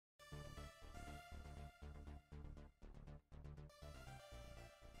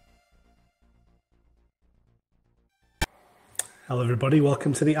Hello everybody,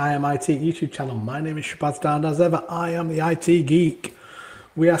 welcome to the I Am IT YouTube channel. My name is Shabaz Darr, and as ever, I am the IT Geek.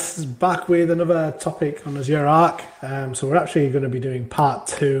 We are back with another topic on Azure Arc. So we're actually going to be doing part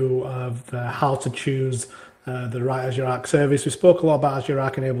 2 of how to choose the right Azure Arc service. We spoke a lot about Azure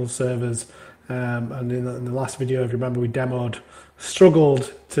Arc-enabled servers, and in the last video, if you remember, we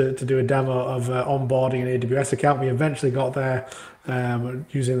struggled to do a demo of onboarding an AWS account. We eventually got there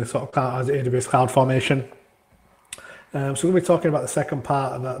using the sort of AWS CloudFormation. So we're going to be talking about the second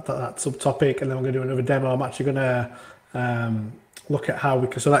part of that subtopic, and then we're going to do another demo. I'm actually going to look at how we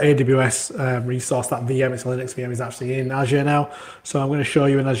can, so that AWS resource, that VM, it's a Linux VM, is actually in Azure now. So I'm going to show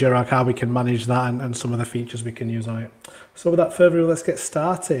you in Azure Arc how we can manage that and some of the features we can use on it. So without further ado, let's get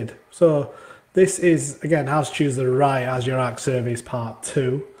started. So this is, again, how to choose the right Azure Arc service part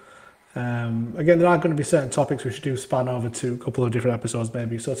 2. Again, there are going to be certain topics which do span over to a couple of different episodes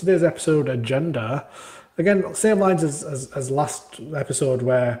maybe. So today's episode agenda, again, same lines as last episode,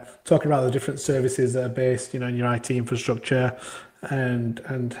 where talking about the different services that are based, in your IT infrastructure, and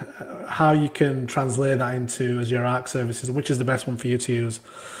how you can translate that into Azure Arc services, which is the best one for you to use.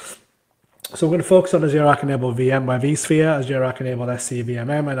 So we're going to focus on Azure Arc-enabled VMware vSphere, Azure Arc-enabled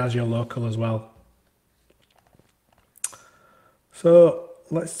SCVMM, and Azure Local as well. So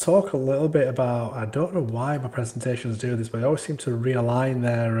let's talk a little bit about, I don't know why my presentations do this, but they always seem to realign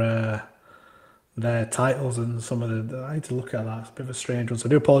their titles and some of the, I need to look at that. It's a bit of a strange one, so I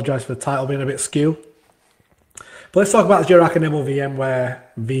do apologize for the title being a bit skew. But let's talk about Azure Arc-enabled VMware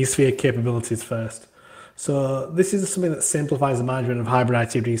vSphere capabilities first. So this is something that simplifies the management of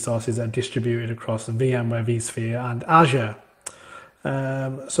hybrid IT resources that are distributed across VMware vSphere and Azure.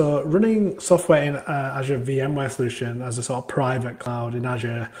 So running software in Azure VMware solution as a sort of private cloud in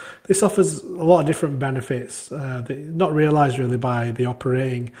Azure, this offers a lot of different benefits that are not realized really by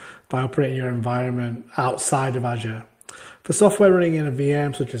operating your environment outside of Azure. For software running in a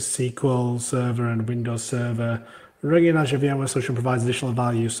VM such as SQL Server and Windows Server, running in Azure VMware solution provides additional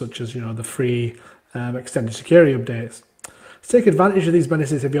value such as the free extended security updates. To take advantage of these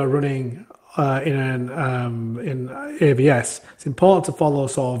benefits, if you're running in AVS, it's important to follow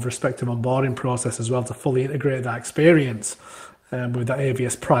sort of respective onboarding process as well to fully integrate that experience with that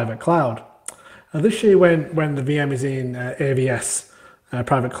AVS private cloud. This year, when the VM is in AVS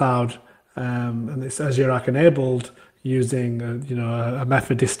private cloud and it's Azure Arc-enabled using a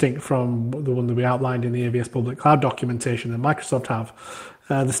method distinct from the one that we outlined in the AVS public cloud documentation that Microsoft have.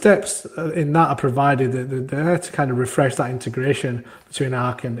 The steps in that are provided that they're to kind of refresh that integration between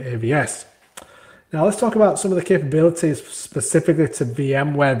Arc and AVS. Now let's talk about some of the capabilities specifically to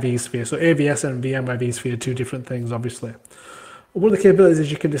VMware vSphere. So AVS and VMware vSphere are two different things, obviously. One of the capabilities is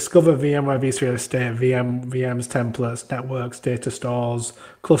you can discover VMware vSphere estate, VMs, templates, networks, data stores,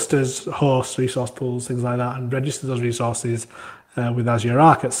 clusters, hosts, resource pools, things like that, and register those resources with Azure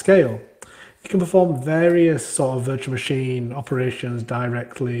Arc at scale. You can perform various sort of virtual machine operations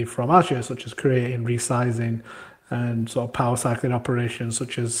directly from Azure, such as creating, resizing, and sort of power cycling operations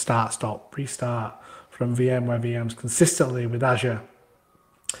such as start, stop, restart from VMware VMs consistently with Azure.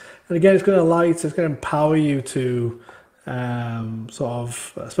 And again, it's going to empower you to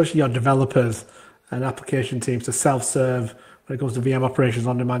especially your developers and application teams to self-serve when it comes to VM operations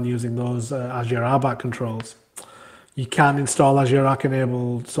on demand using those Azure RBAC controls. You can install Azure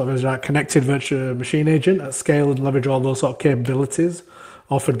Arc-enabled, Azure Arc connected virtual machine agent at scale and leverage all those sort of capabilities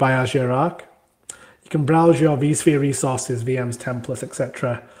offered by Azure Arc. You can browse your vSphere resources, VMs, templates,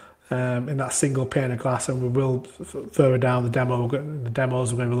 etc. In that single pane of glass, and we will further down the demos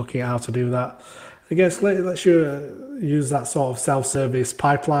we're going to be looking at how to do that. Again, it lets you use that sort of self-service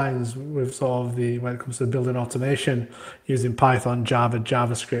pipelines with when it comes to building automation using Python, Java,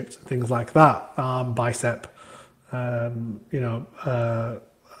 JavaScript, things like that, Bicep,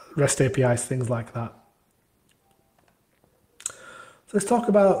 REST APIs, things like that. So let's talk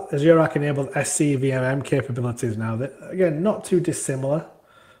about Azure Arc-enabled SCVMM capabilities now. Again, not too dissimilar,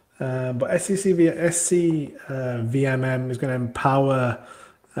 but SCVMM is going to empower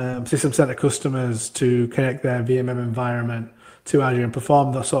System Center customers to connect their VMM environment to Azure and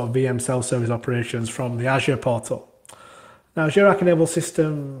perform the sort of VM self-service operations from the Azure portal. Now, Azure Arc-enabled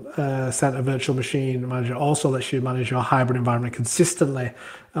System Center Virtual Machine Manager also lets you manage your hybrid environment consistently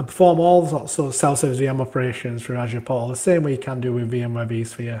and perform all sorts of self-service VM operations through Azure portal, the same way you can do with VMware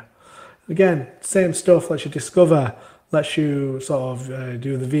vSphere. Again, same stuff, lets you discover, lets you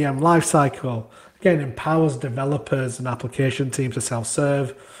do the VM lifecycle. Again, empowers developers and application teams to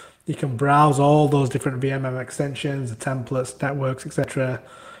self-serve. You can browse all those different VMM extensions, the templates, networks, etc.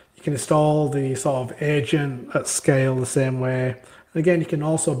 You can install the sort of agent at scale the same way, Again, you can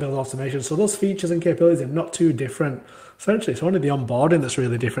also build automation. So those features and capabilities are not too different. Essentially, it's only the onboarding that's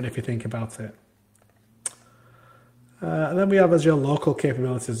really different if you think about it. And then we have Azure Local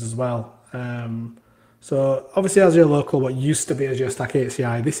capabilities as well. So obviously Azure Local, what used to be Azure Stack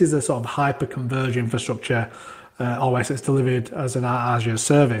HCI, this is a sort of hyper-converged infrastructure OS that's delivered as an Azure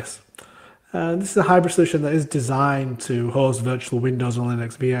service. And this is a hybrid solution that is designed to host virtual Windows and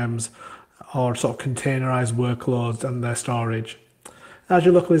Linux VMs or sort of containerized workloads and their storage.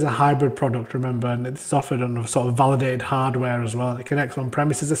 Azure Local is a hybrid product, remember, and it's offered on a sort of validated hardware as well. It connects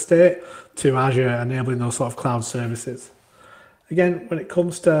on-premises estate to Azure, enabling those sort of cloud services. Again, when it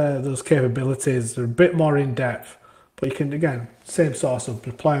comes to those capabilities, they're a bit more in-depth, but you can, again, same source of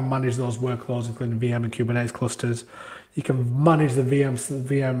deploy and manage those workloads, including VM and Kubernetes clusters. You can manage the VM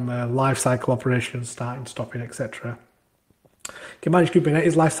lifecycle operations, starting, stopping, etc. You can manage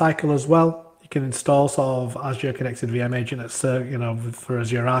Kubernetes lifecycle as well. You can install sort of Azure connected VM agent at, for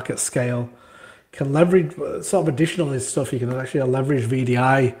Azure Arc at scale. You can leverage sort of additional stuff. You can actually leverage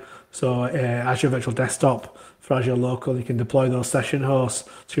VDI, so Azure Virtual Desktop for Azure Local. You can deploy those session hosts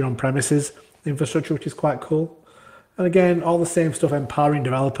to your on-premises infrastructure, which is quite cool. And again, all the same stuff, empowering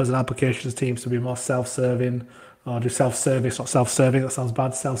developers and applications teams to be more self-serving, or do self-service, not self-serving, that sounds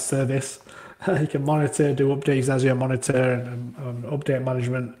bad, self-service. You can monitor, do updates, Azure Monitor and update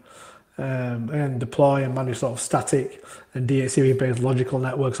management, and deploy and manage sort of static and DHCP-based logical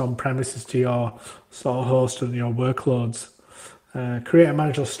networks on premises to your sort of host and your workloads. Create and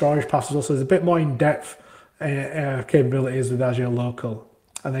manage those storage paths as well, so there's a bit more in-depth capabilities with Azure Local.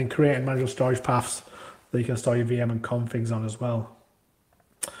 And then create and manage those storage paths that you can store your VM and configs on as well.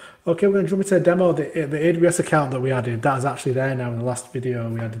 Okay, we're going to jump into a demo. The AWS account that we added, that is actually there now in the last video.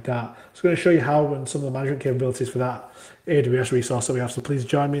 We added that. So I'm going to show you how and some of the management capabilities for that AWS resource that we have. So please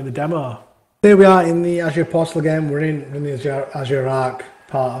join me in the demo. Here we are in the Azure portal again. We're in the Azure Arc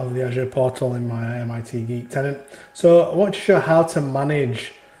part of the Azure portal in my I Am IT Geek tenant. So I want to show how to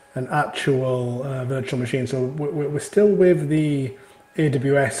manage an actual virtual machine. So we're still with the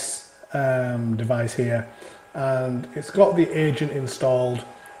AWS device here, and it's got the agent installed.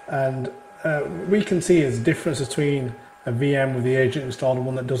 And we can see there's a difference between a VM with the agent installed and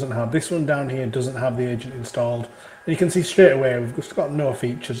one that doesn't have. This one down here doesn't have the agent installed. And you can see straight away we've just got no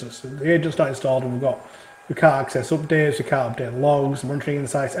features. The agent's not installed, and we can't access updates, we can't update logs, monitoring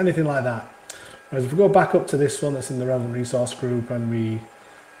insights, anything like that. Whereas if we go back up to this one that's in the relevant resource group, and we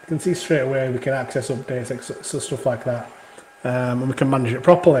can see straight away we can access updates, so stuff like that, and we can manage it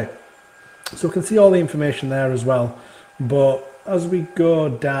properly. So we can see all the information there as well. But as we go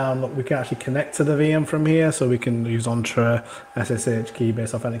down, look, we can actually connect to the VM from here, so we can use Entra, SSH,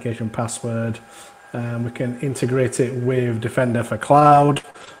 key-based authentication, password. We can integrate it with Defender for Cloud,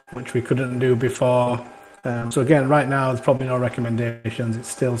 which we couldn't do before. So again, right now, there's probably no recommendations. It's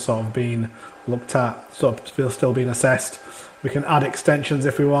still sort of being looked at, still being assessed. We can add extensions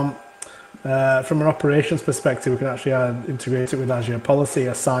if we want. From an operations perspective, we can actually integrate it with Azure Policy,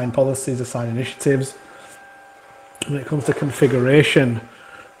 assign policies, assign initiatives. When it comes to configuration,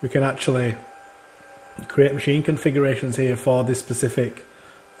 we can actually create machine configurations here for this specific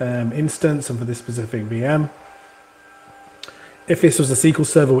instance and for this specific VM. If this was a SQL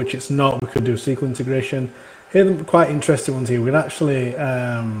server, which it's not, we could do SQL integration. Here are the quite interesting ones here. We can actually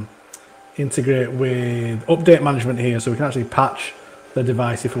integrate with update management here, so we can actually patch the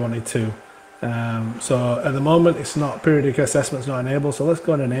device if we wanted to. So at the moment, it's not, periodic assessment's not enabled, so let's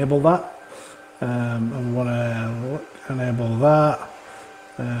go and enable that. And we want to enable that,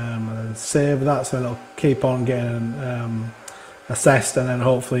 and then save that, so it'll keep on getting assessed, and then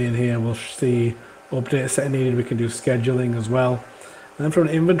hopefully in here we'll see updates that are needed. We can do scheduling as well. And then from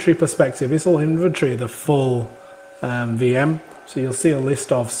an inventory perspective, this will inventory the full VM, so you'll see a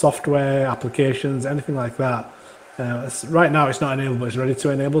list of software, applications, anything like that. Right now it's not enabled, but it's ready to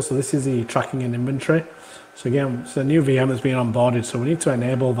enable, so this is the tracking and inventory. So again, it's a new VM that's being onboarded, so we need to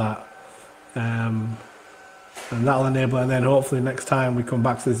enable that. And that'll enable it, and then hopefully next time we come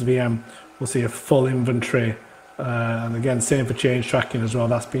back to this VM we'll see a full inventory, and again same for change tracking as well.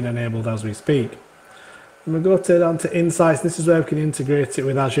 That's been enabled as we speak. And we go down to insights. This is where we can integrate it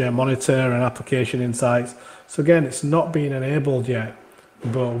with Azure Monitor and application insights. So again, it's not been enabled yet,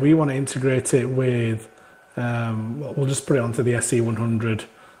 but we want to integrate it with we'll just put it onto the SC100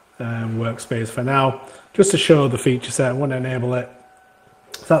 workspace for now, just to show the feature set. I want to enable it.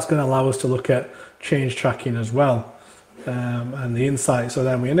 So that's going to allow us to look at change tracking as well, and the insights. So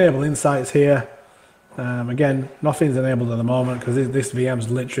then we enable insights here. Again, nothing's enabled at the moment because this VM's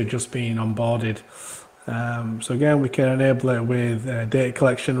literally just being onboarded. So again, we can enable it with data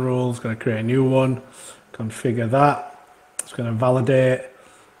collection rules. Going to create a new one, configure that. Just going to validate.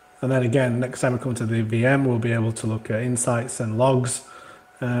 And then again, next time we come to the VM, we'll be able to look at insights and logs.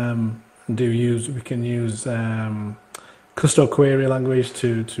 We can use custom query language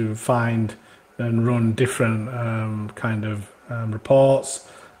to find and run different kind of reports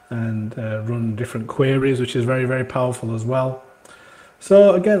and run different queries, which is very, very powerful as well.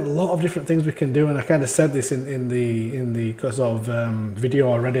 So again, a lot of different things we can do, and I kind of said this in the sort of video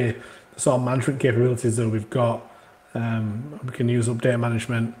already. The sort of management capabilities that we've got. We can use update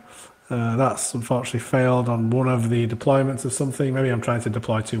management. That's unfortunately failed on one of the deployments of something. Maybe I'm trying to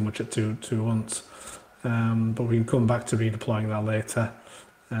deploy too much at two once, but we can come back to redeploying that later.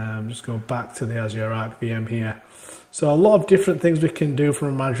 Just go back to the Azure Arc VM here. So a lot of different things we can do from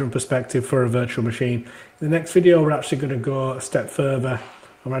a management perspective for a virtual machine. In the next video, we're actually going to go a step further.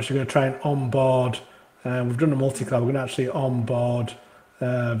 I'm actually going to try and onboard. We've done a multi-cloud. We're going to actually onboard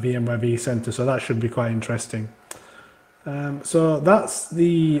VMware vCenter, so that should be quite interesting. So that's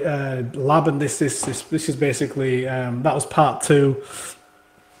the lab, and this is basically that was part 2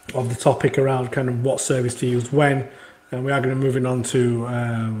 of the topic around kind of what service to use when, and we are going to move on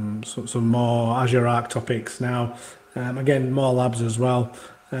to some more Azure Arc topics now. Again, more labs as well.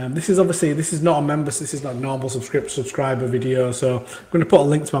 This is not a member, this is not normal subscriber video, so I'm going to put a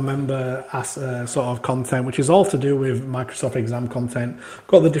link to my member as sort of content, which is all to do with Microsoft exam content.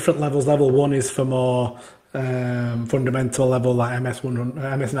 Got the different levels. Level 1 is for more fundamental level, like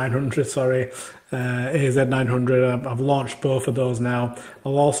MS900, sorry, AZ900. I've launched both of those now.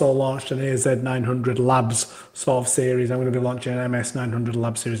 I've also launched an AZ900 Labs sort of series. I'm going to be launching an MS900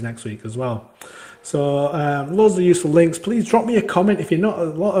 Lab series next week as well. So loads of useful links. Please drop me a comment if you're not.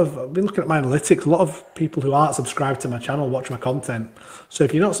 I've been looking at my analytics. A lot of people who aren't subscribed to my channel watch my content. So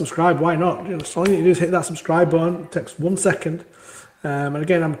if you're not subscribed, why not? You know, all you need to do is hit that subscribe button. It takes 1 second. And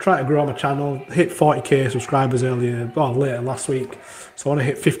again, I'm trying to grow my channel. Hit 40k subscribers later last week. So I want to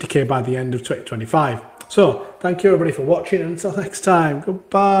hit 50k by the end of 2025. So thank you everybody for watching, and until next time,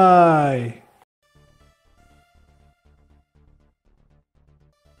 goodbye.